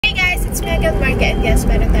again, Marga, and yes,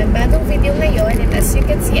 meron tayong bagong video ngayon. And as you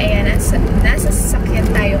can see, ayan, nasa sasakyan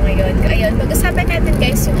tayo ngayon. Ayun, pag-usapan natin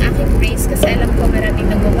guys yung aking brace kasi alam ko maraming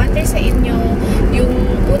nag-wonder sa inyo. Yung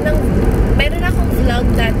unang, meron akong vlog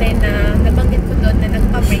dati na nabanggit ko doon na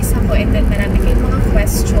nagpa-brace ako and then marami kayong mga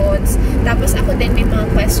questions. Tapos ako din may mga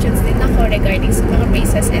questions din ako regarding sa mga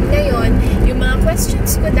braces. And ngayon, yung mga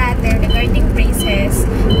questions ko dati regarding braces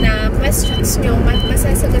na questions nyo,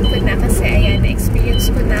 masasagot ko na kasi ayan, na-experience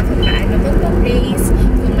ko na kung paano magpa-brace,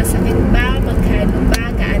 kung masakit ba, magkano ba,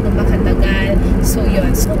 gaano ba katagal. So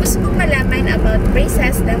yun. So gusto mong malaman about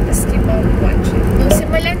braces, then just keep on watching. So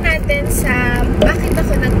simulan natin sa bakit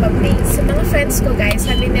ako nagpa-brace. Sa mga friends ko guys,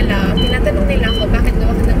 sabi nila, tinatanong nila ako bakit daw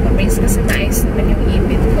ako nagpa-brace kasi maayos naman yung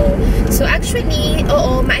ipin ko. So actually,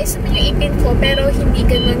 oo, maayos naman yung ipin ko pero hindi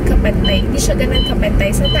ganun kapantay. Hindi siya ganun kapantay.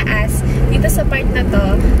 Sa taas, dito sa part na to,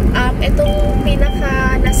 itong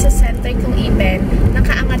pinaka nasa center kong ipin,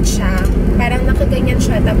 nakaangat siya. Parang nakaganyan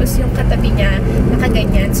siya. Tapos yung katabi niya,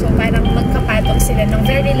 nakaganyan. So parang magkapatong sila ng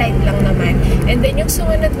very light lang naman. And then yung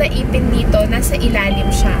sumunod na ipin dito, nasa ilalim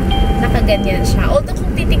siya. Nakaganyan siya. Although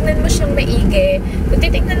kung titignan mo siyang maigi, kung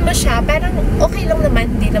titignan mo siya, parang okay lang naman.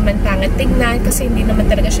 Hindi naman pangit tignan kasi hindi naman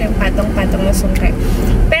talaga siya yung patong-patong na sungkay.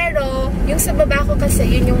 Pero yung sa baba ko kasi,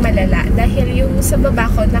 yun yung malala. Dahil yung sa baba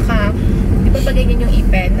ko, di ba pa ganyan yung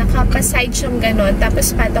ipin? Nakapaside siyang ganon, tapos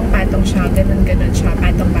patong-patong siya. Ganon-ganon siya,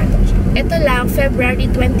 patong-patong siya. Ito lang, February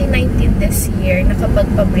 2019 this year,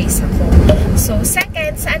 nakapagpa-brace ako. So,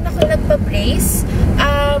 second, saan ako nagpa-brace?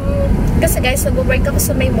 Kasi guys, nag-work ako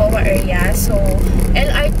sa may Mura area. So,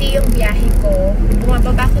 LRT yung biyahe ko.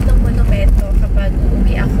 Bumababa ko ng Monumento kapag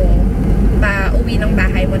uuwi ako. Uwi ng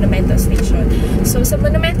bahay, Monumento Station. So, sa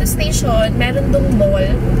Monumento Station, meron dong mall.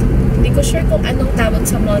 Hindi ko sure kung anong tawag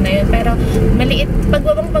sa mall na yun. Pero, maliit.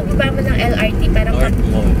 Pagbaba mo ng LRT, parang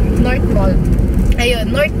North Mall.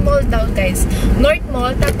 Ayun, North Mall daw guys. North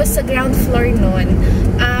Mall, tapos sa ground floor nun,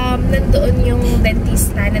 nandoon yung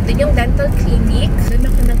dentista, nandoon yung dental clinic. Doon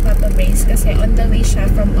ako nagpapabrace kasi on the way siya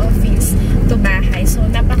from office to bahay. So,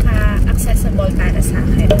 napaka-accessible para sa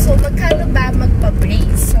akin. So, magkano ba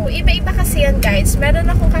magpa-brace? So, iba-iba kasi yan guys. Meron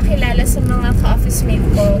akong kakilala sa mga ka-office mate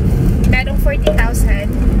ko. Merong 40,000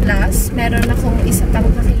 plus. Meron akong isa pang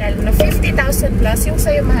kakilala na 50,000 plus. Yung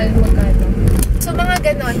sa'yo, mahal magkano? So, mga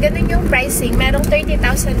ganon yung pricing. Merong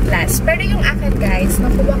 30,000 plus. Pero yung akin, guys,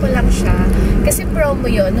 nakuha ko lang siya. Kasi promo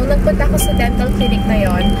yun. Nung nagpunta ko sa dental clinic na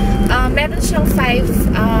yun, meron siyang 5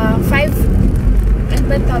 ano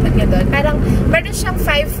ba tawag niya doon? Parang, meron siyang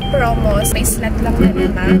 5 promos. May slot lang na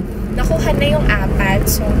 5. Nakuha na yung 4.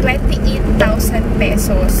 So, 28,000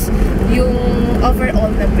 pesos yung overall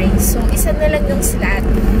na brace. So, isa na lang yung slot.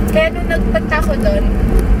 Kaya nung nagpunta ko doon,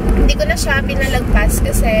 hindi ko na siya pinalagpas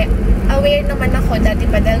kasi aware naman ako dati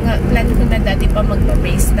pa, dahil nga plan ko na dati pa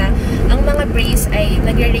magpa-brace na ang mga brace ay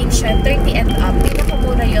nag-range siya 30 and up.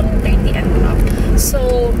 Pinakamura yung 30 and up.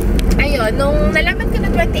 So, ayun, nung nalaman ko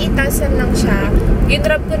na 28,000 lang siya,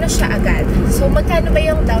 ginrab ko na siya agad. So, magkano ba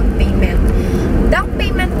yung down payment? Down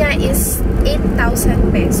payment niya is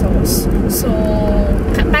 8,000 pesos. So,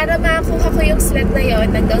 para makakuha ko yung slot na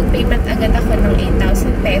yon, nag-down payment agad ako ng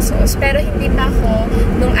 8,000 pesos. Pero hindi pa ako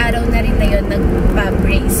nung araw na rin na yun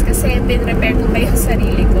nagpa-brace. Kasi bin-repair ko pa yung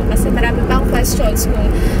sarili ko. Kasi marami pa akong questions kung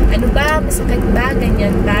ano ba, masakit ba,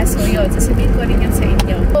 ganyan ba. So, yun, sasabihin ko rin yun sa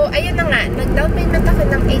inyo. So, ayun na nga, nag-down payment ako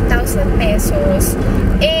ng 8,000 pesos.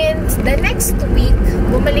 And the next week,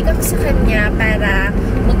 bumalik ako sa kanya para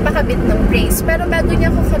magpakabit ng brace. Pero bago niya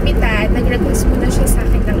ako kabitan, nag-request muna siya sa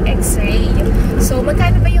akin ng x-ray. So,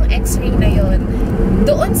 magkano ba yung x-ray na yon?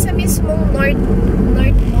 Doon sa mismong North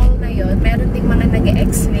Mall na yon, meron ding mga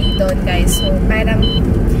nag-x-ray doon, guys. So, parang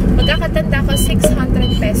magkakatanda ko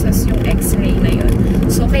 600 pesos yung x-ray na yon.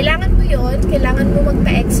 So, kailangan mo yon, kailangan mo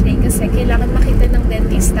magpa-x-ray kasi kailangan makita ng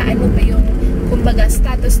dentista ano ba yung, kumbaga,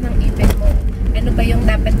 status ng ipin mo. Ano ba yung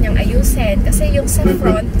dapat niyang ayusin. Kasi yung sa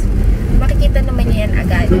front, makikita naman niya yan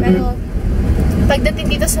agad. Pero, pagdating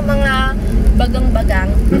dito sa mga bagang-bagang,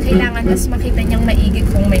 kailangan mas makita niyang maigi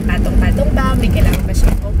kung may patong-patong ba, may kailangan ba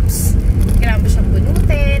siyang kailangan ba siyang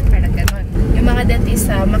bunutin, parang ganon. Yung mga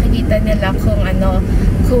dentista, makikita nila kung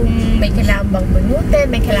kung may kailangan bang bunutin,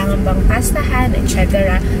 may kailangan bang pastahan,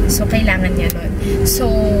 etc. So, kailangan niya nun. So,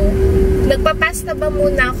 nagpapasta ba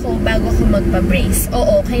muna ako bago ko magpa-brace?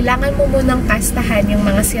 Oo, kailangan mo munang pastahan yung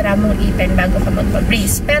mga sira mong ipin bago ka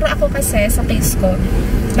magpa-brace. Pero ako kasi, sa case ko,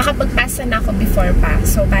 nakapagpasta na ako before pa.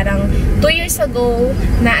 So, parang 2 years ago,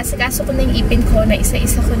 naasikaso ko na yung ipin ko, na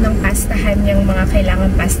isa-isa ko ng pastahan yung mga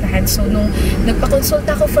kailangan pastahan. So, nung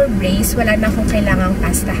nagpakonsulta ko for brace, wala na akong kailangang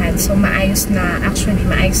pastahan. So, maayos na, actually,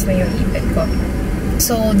 maayos na yung ipin ko.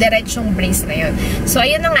 So, diretsong brace na yun. So,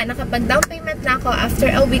 ayun na nga, nakapag-down payment na ako. After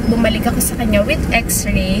a week, bumalik ako sa kanya with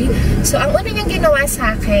x-ray. So, ang una niyang ginawa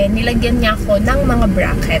sa akin, nilagyan niya ako ng mga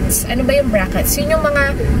brackets. Ano ba yung brackets? Yun yung mga,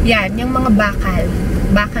 yan, yung mga bakal.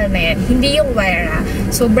 Bakal na yan. Hindi yung wire, ha?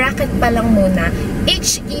 So, bracket pa lang muna.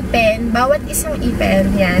 Each ipin, bawat isang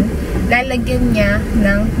ipin, yan, lalagyan niya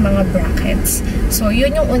ng mga brackets. So,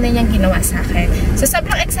 yun yung una niyang ginawa sa akin. So,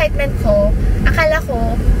 sobrang excitement ko, akala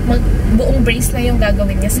ko, buong brace na yung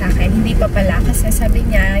gagawin niya sa akin. Hindi pa pala. Kasi sabi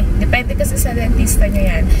niya, depende kasi sa dentista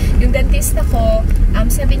niya yan. Yung dentista ko,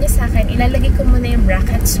 sabi niya sa akin, ilalagay ko muna yung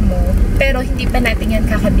brackets mo, pero hindi pa natin yan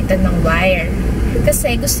kakabitan ng wire.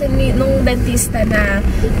 Kasi gusto nung dentista na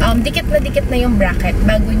dikit na yung bracket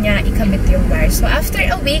bago niya ikabit yung wire. So, after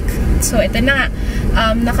a week, so ito na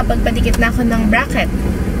nga, nakapagpadikit na ako ng bracket.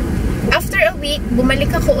 After a week,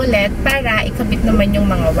 bumalik ako ulit para ikabit naman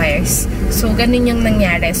yung mga wires. So, ganun yung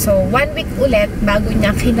nangyari. So, 1 week ulit bago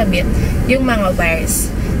niya kinabit yung mga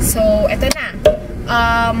wires. So, ito na.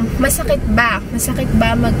 Masakit ba? Masakit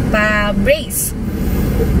ba magpa-brace?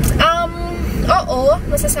 Oo,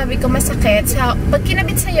 masasabi ko masakit. Pag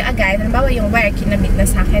kinabit sa'yo agad, halimbawa yung wire, kinabit na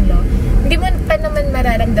sa akin, no? Hindi mo pa naman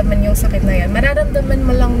mararamdaman yung sakit na yan. Mararamdaman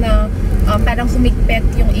mo lang na parang humigpit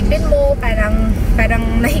yung ipin mo, parang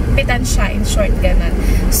nahigpitan siya, in short, ganun.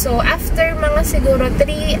 So, after mga siguro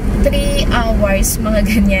 3 hours, mga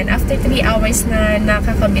ganyan, after 3 hours na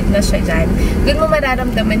nakakabit na siya dyan, dun mo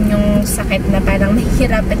mararamdaman yung sakit na parang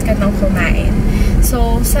nahihirapan ka ng kumain.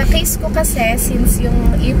 So, sa case ko kasi, since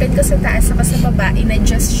yung ipin ko sa taas saka sa baba,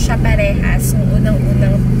 in-adjust siya parehas, yung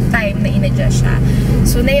unang-unang time na in-adjust siya.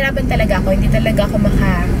 So, nahirapan talaga ako, hindi talaga ako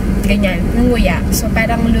ganyan, nanguya. So,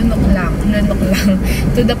 parang lunok lang.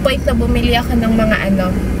 To the point na bumili ako ng mga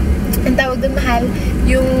ang tawag doon, mahal,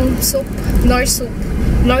 yung soup, nor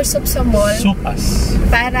soup sa mall. Supas.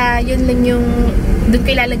 Para yun lang yung, doon ko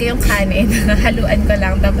ilalagay yung kanin, haluan ko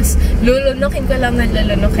lang, tapos lulunukin ko lang ng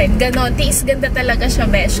lulunukin. Ganon, tiis ganda talaga siya,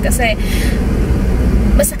 besh, kasi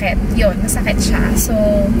masakit, yun, masakit siya. So,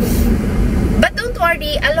 but don't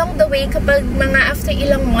worry, along the way, kapag mga after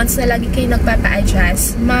ilang months na lagi kayo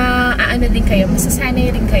nagpapa-adjust, maaano din kayo,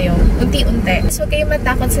 masasanay rin kayo, unti-unti. So, kayo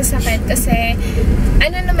matakot sa sakit kasi,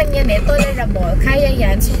 ano naman yan tolerable, kaya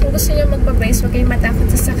yan. So, kung gusto nyo magpa-brace, huwag kayo matakot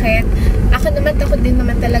sa sakit. Ako naman, takot din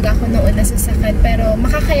naman talaga ako noon sa sakit, pero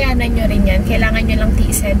makakayanan nyo rin yan. Kailangan nyo lang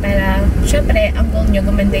tiisin para, syempre, ang goal nyo,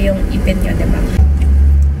 gumanda yung ipin nyo, diba?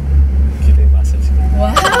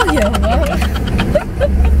 Wow, wow.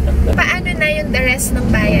 Paano na yung the rest ng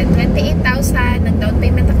bayad? 28,000, nag-down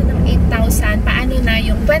payment ako ng 8,000. Paano na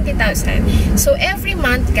yung 20,000? So, every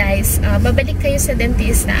month, guys, babalik kayo sa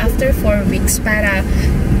dentista after 4 weeks para,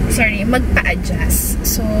 magpa-adjust.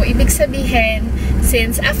 So, ibig sabihin,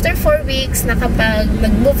 since after 4 weeks, nakapag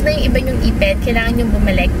nag-move na yung iba yung ipin, kailangan yung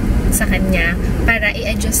bumalik sa kanya para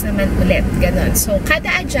i-adjust naman ulit. Ganon. So,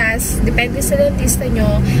 kada adjust, depende sa dentista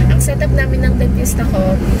nyo, ang setup namin ng dentista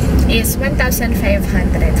ko is 1,500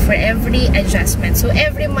 for every adjustment. So,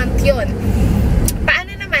 every month yun.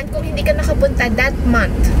 Paano naman kung hindi ka nakapunta that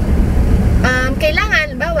month?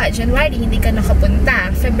 Kailangan, bawa, January, hindi ka nakapunta.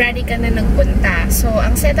 February ka na nagpunta. So,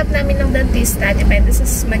 ang setup namin ng dentista, depende sa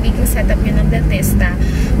magiging setup yun ng dentista,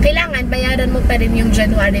 kailangan bayaran mo pa rin yung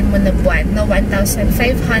January mo na buwan na 1,500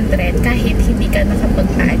 kahit hindi ka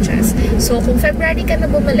nakapag-adjust. So, kung February ka na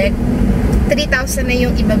bumalik, 3,000 na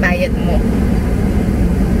yung ibabayad mo.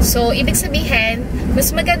 So, ibig sabihin, mas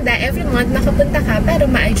maganda every month nakapunta ka para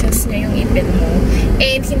ma-adjust niya yung ipin mo.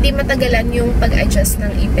 And hindi matagalan yung pag-adjust ng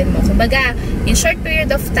ipin mo. Kumbaga, in short period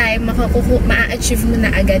of time, ma-achieve mo na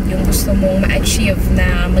agad yung gusto mong ma-achieve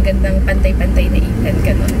na magandang pantay-pantay na ipin.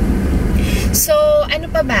 Ganun. So, ano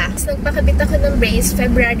pa ba? Nagpakabit ako ng brace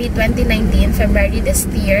February 2019, February this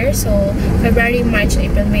year. So, February, March,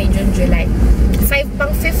 April, May, June, July.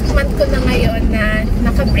 5th month ko na ngayon na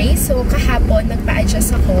naka-brace. So, kahapon,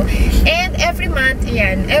 nagpa-adjust ako. And every month,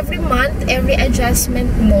 every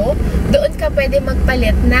adjustment mo, doon ka pwede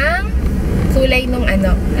magpalit ng kulay nung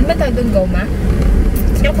ano ba tawag doon, goma?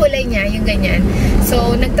 Yung kulay niya, yung ganyan.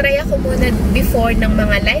 So, nagtry ako muna before ng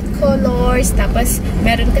mga light colors. Tapos,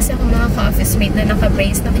 meron kasi ako mga ka-office mate na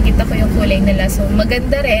naka-brace. Nakikita ko yung kulay nila. So,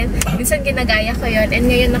 maganda rin. Minsan ginagaya ko yun. And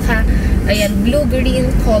ngayon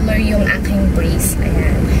blue-green color yung aking brace.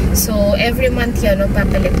 Ayan. So, every month yun,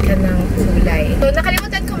 magpapalit ka ng kulay. So,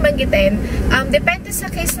 nakalimutan kong banggitin, depende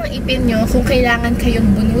sa case ng ipin nyo kung kailangan kayong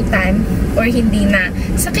bunutan or hindi na.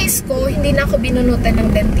 Sa case ko, hindi na ako binunutan ng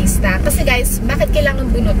dentista. Kasi guys, bakit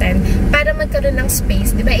kailangan bunutan? Para magkaroon ng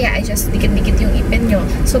space, di ba, i-adjust dikit-dikit yung ipin nyo.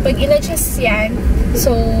 So, pag in-adjust yan,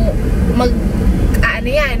 so, ano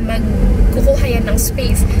yan, magkukuha yan ng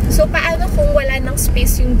space. So, paano kung wala ng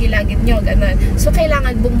space yung gilagid nyo, ganun. So,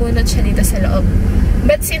 kailangan bumunot siya dito sa loob.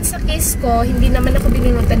 But since sa case ko, hindi naman ako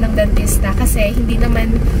binunutan ng dentista kasi hindi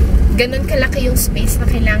naman ganun kalaki yung space na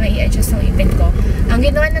kailangan i-adjust ng ipin ko. Ang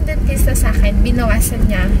ginawa ng dentista sa akin, binawasan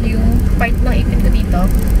niya yung part ng ipin ko dito,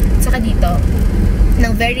 saka dito,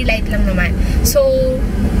 ng very light lang naman. So,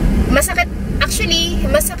 masakit. Actually,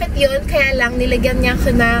 masakit yun, kaya lang nilagyan niya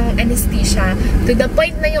ako ng anesthesia. To the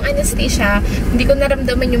point na yung anesthesia, hindi ko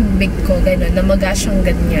naramdaman yung bibig ko, gano'n, namaga siyang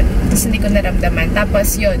ganyan. Tapos hindi ko naramdaman.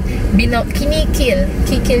 Tapos yun, kikil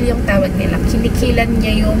yung tawag nila. Kinikilan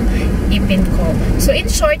niya yung ipin ko. So in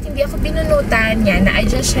short, hindi ako binunutan niya,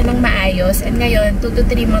 na-adjust siya ng maayos. And ngayon, 2 to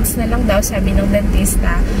 3 months na lang daw, sabi ng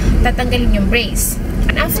dentista, tatanggalin yung brace.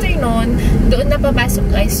 And after nun, doon na papasok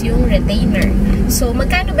guys yung retainer. So,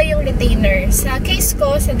 magkano ba yung retainer? Sa case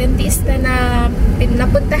ko, sa dentista na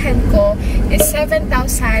pinapuntahan ko, is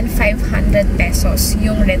 7,500 pesos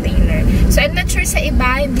yung retainer. So, I'm not sure sa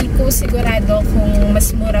iba, hindi ko sigurado kung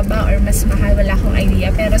mas mura ba or mas mahal, wala akong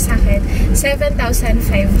idea. Pero sa akin,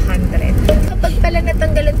 7,500. Kapag pala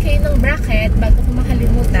natanggalan kayo ng bracket, bago ko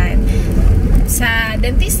makalimutan, sa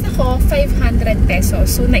dentista ko, 500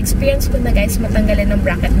 pesos. So, na-experience ko na guys, matanggalin ng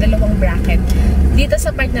bracket, 2 bracket. Dito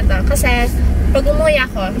sa part na to, kasi pag umuwi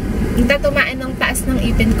ako, tatumaan ng taas ng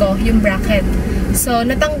ipin ko, yung bracket. So,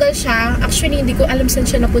 natanggal siya. Actually, hindi ko alam saan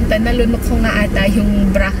siya napunta. Nalunok ko nga ata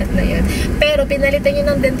yung bracket na yun. Pero, pinalitan yun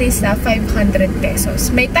ng dentista, 500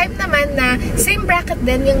 pesos. May time naman na same bracket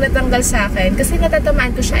din yung natanggal sa akin. Kasi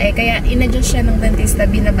natatamaan ko siya kaya in-adjust siya ng dentista,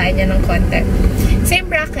 binaba niya ng konti. Same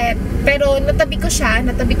bracket, pero natabi ko siya,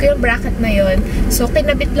 natabi ko yung bracket na yun. So,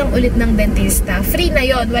 kinabit lang ulit ng dentista. Free na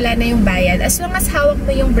yun, wala na yung bayad. As long as hawak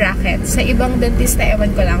mo yung bracket, sa ibang dentista,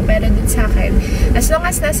 ewan ko lang, pero dun sa akin, as long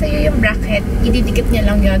as nasa iyo yung bracket, ididikit niya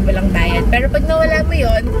lang yun, walang bayad. Pero pag nawala mo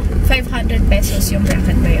yun, 500 pesos yung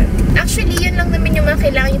bracket na yun. Actually, yun lang naman yung mga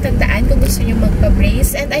kailangan yung tandaan kung gusto nyo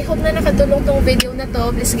magpa-brace. And I hope na nakatulong tong video na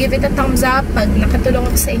to. Please give it a thumbs up. Pag nakatulong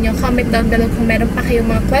ako sa inyo, comment down below kung meron pa kayong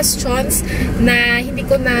mga questions na hindi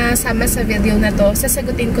ko nasama sa video na to.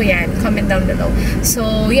 Sasagutin ko yan. Comment down below.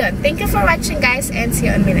 So, yun. Thank you for watching guys and see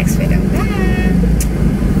you on my next video. Bye!